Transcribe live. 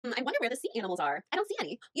I wonder where the sea animals are. I don't see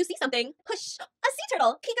any. You see something. Push. A sea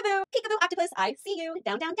turtle. Peekaboo. Peekaboo octopus. I see you.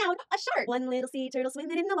 Down, down, down. A shark. One little sea turtle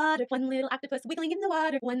swimming in the water. One little octopus wiggling in the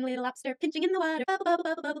water. One little lobster pinching in the water. Bubble, bubble,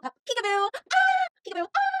 bubble, bubble, pop. Peekaboo. Ah! Peekaboo.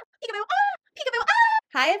 Ah! Peekaboo. Ah! Peekaboo. Ah!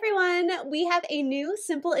 Hi everyone! We have a new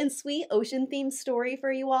simple and sweet ocean-themed story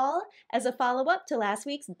for you all as a follow-up to last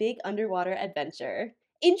week's big underwater adventure.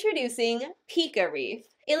 Introducing Peek-A-Reef,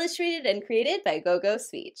 illustrated and created by GoGo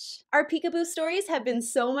Speech. Our peekaboo stories have been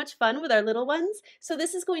so much fun with our little ones, so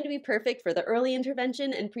this is going to be perfect for the early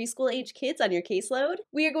intervention and preschool age kids on your caseload.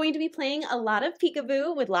 We are going to be playing a lot of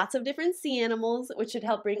peekaboo with lots of different sea animals, which should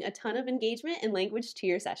help bring a ton of engagement and language to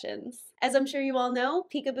your sessions. As I'm sure you all know,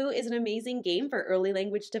 peekaboo is an amazing game for early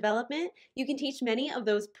language development. You can teach many of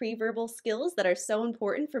those pre-verbal skills that are so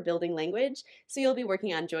important for building language, so you'll be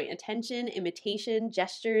working on joint attention, imitation,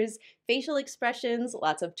 gestures, facial expressions,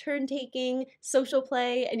 lots of turn-taking, social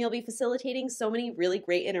play, and you'll be facilitating so many really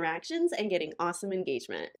great interactions and getting awesome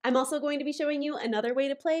engagement. I'm also going to be showing you another way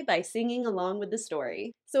to play by singing along with the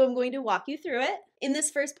story. So I'm going to walk you through it. In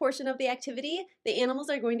this first portion of the activity, the animals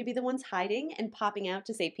are going to be the ones hiding and popping out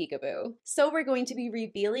to say peekaboo. So we're going to be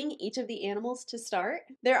revealing each of the animals to start.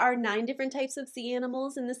 There are 9 different types of sea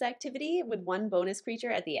animals in this activity with 1 bonus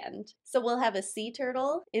creature at the end. So we'll have a sea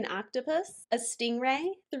turtle, an octopus, a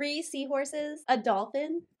stingray, 3 seahorses, a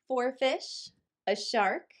dolphin, 4 fish, a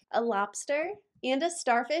shark, a lobster, and a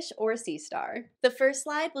starfish or sea star. The first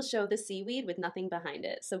slide will show the seaweed with nothing behind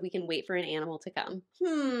it, so we can wait for an animal to come.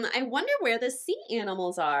 I wonder where the sea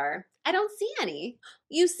animals are. I don't see any.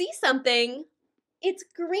 You see something. It's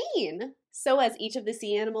green. So as each of the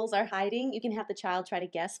sea animals are hiding, you can have the child try to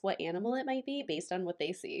guess what animal it might be based on what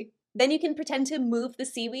they see. Then you can pretend to move the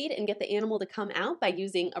seaweed and get the animal to come out by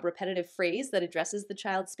using a repetitive phrase that addresses the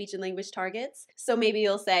child's speech and language targets. So maybe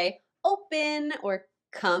you'll say, open, or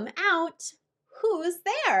come out. Who's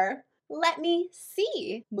there? Let me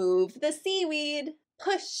see. Move the seaweed.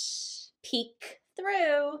 Push. Peek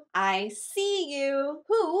through. I see you.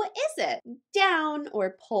 Who is it? Down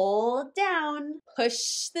or pull down.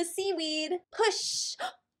 Push the seaweed. Push.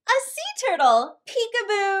 A sea turtle.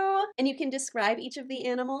 Peekaboo. And you can describe each of the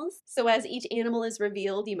animals. So as each animal is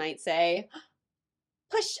revealed, you might say,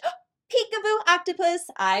 push. Peekaboo octopus,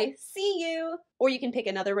 I see you. Or you can pick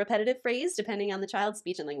another repetitive phrase depending on the child's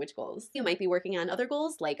speech and language goals. You might be working on other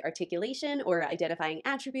goals like articulation or identifying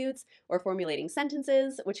attributes or formulating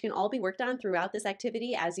sentences, which can all be worked on throughout this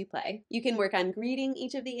activity as you play. You can work on greeting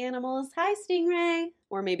each of the animals. Hi, stingray.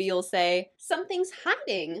 Or maybe you'll say, something's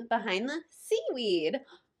hiding behind the seaweed.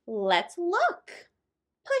 Let's look.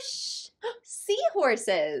 Push.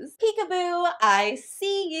 Seahorses. Peekaboo, I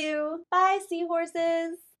see you. Bye,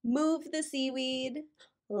 seahorses. Move the seaweed.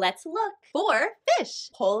 Let's look for fish.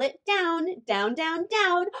 Pull it down, down, down,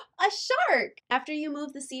 down. A shark. After you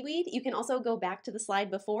move the seaweed, you can also go back to the slide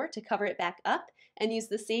before to cover it back up and use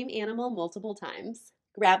the same animal multiple times.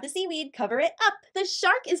 Grab the seaweed, cover it up. The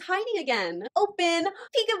shark is hiding again. Open.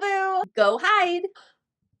 Peekaboo. Go hide.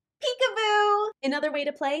 Peekaboo! Another way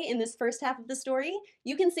to play in this first half of the story,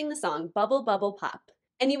 you can sing the song Bubble Bubble Pop.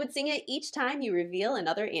 And you would sing it each time you reveal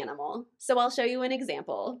another animal. So I'll show you an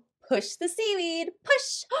example. Push the seaweed,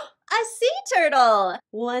 push! A sea turtle!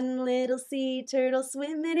 One little sea turtle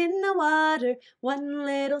swimming in the water. One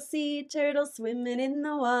little sea turtle swimming in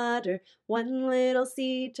the water. One little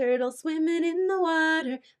sea turtle swimming in the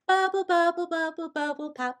water. Bubble, bubble, bubble,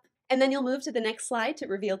 bubble, pop. And then you'll move to the next slide to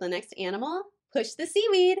reveal the next animal. Push the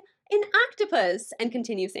seaweed, an octopus, and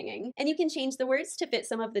continue singing. And you can change the words to fit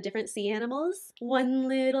some of the different sea animals. One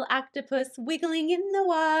little octopus wiggling in the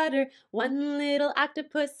water. One little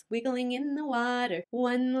octopus wiggling in the water.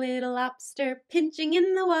 One little lobster pinching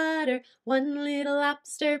in the water. One little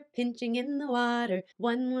lobster pinching in the water.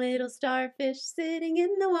 One little starfish sitting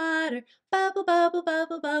in the water. Bubble, bubble,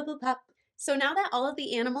 bubble, bubble, pop. So now that all of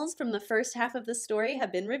the animals from the first half of the story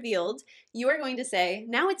have been revealed, you are going to say,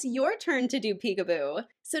 now it's your turn to do peekaboo.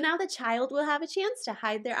 So now the child will have a chance to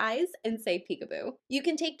hide their eyes and say peekaboo. You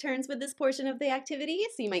can take turns with this portion of the activity,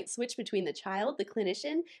 so you might switch between the child, the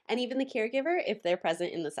clinician, and even the caregiver if they're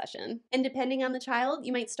present in the session. And depending on the child,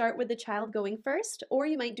 you might start with the child going first, or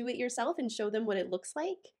you might do it yourself and show them what it looks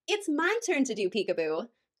like. It's my turn to do peekaboo.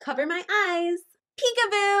 Cover my eyes.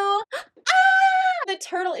 Peekaboo! Ah! The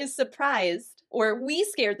turtle is surprised, or we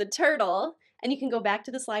scared the turtle. And you can go back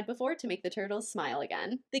to the slide before to make the turtle smile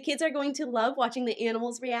again. The kids are going to love watching the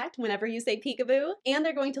animals react whenever you say peekaboo, and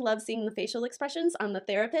they're going to love seeing the facial expressions on the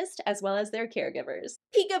therapist as well as their caregivers.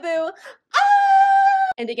 Peekaboo!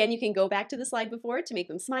 Ah! And again, you can go back to the slide before to make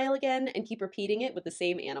them smile again and keep repeating it with the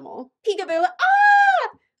same animal. Peekaboo! Ah!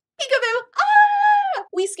 Peekaboo! Ah!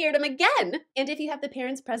 We scared them again! And if you have the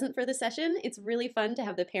parents present for the session, it's really fun to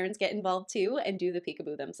have the parents get involved too and do the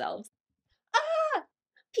peekaboo themselves. Ah!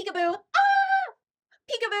 Peekaboo! Ah!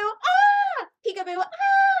 Peekaboo! Ah! Peekaboo!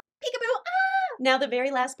 Ah! Peekaboo! Ah! Now the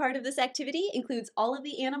very last part of this activity includes all of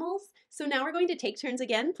the animals. So now we're going to take turns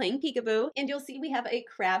again playing peekaboo, and you'll see we have a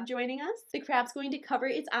crab joining us. The crab's going to cover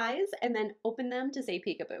its eyes and then open them to say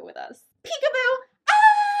peekaboo with us. Peekaboo!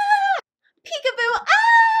 Ah! Peekaboo!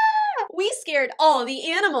 Ah! We scared all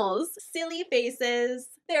the animals. Silly faces.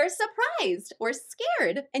 They're surprised or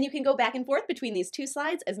scared. And you can go back and forth between these two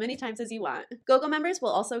slides as many times as you want. GoGo members will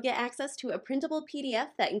also get access to a printable PDF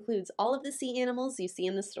that includes all of the sea animals you see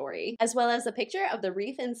in the story, as well as a picture of the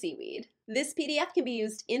reef and seaweed. This PDF can be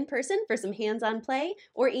used in person for some hands-on play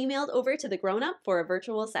or emailed over to the grown-up for a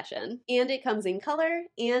virtual session. And it comes in color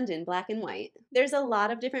and in black and white. There's a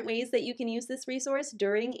lot of different ways that you can use this resource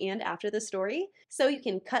during and after the story. So you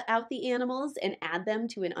can cut out the animals and add them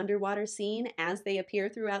to an underwater scene as they appear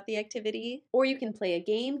throughout the activity. Or you can play a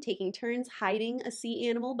game taking turns hiding a sea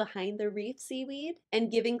animal behind the reef seaweed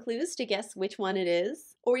and giving clues to guess which one it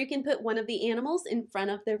is. Or you can put one of the animals in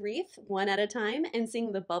front of the reef one at a time and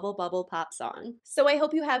sing the Bubble Bubble Pop song. So I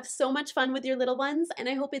hope you have so much fun with your little ones, and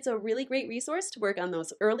I hope it's a really great resource to work on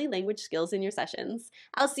those early language skills in your sessions.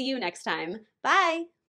 I'll see you next time. Bye!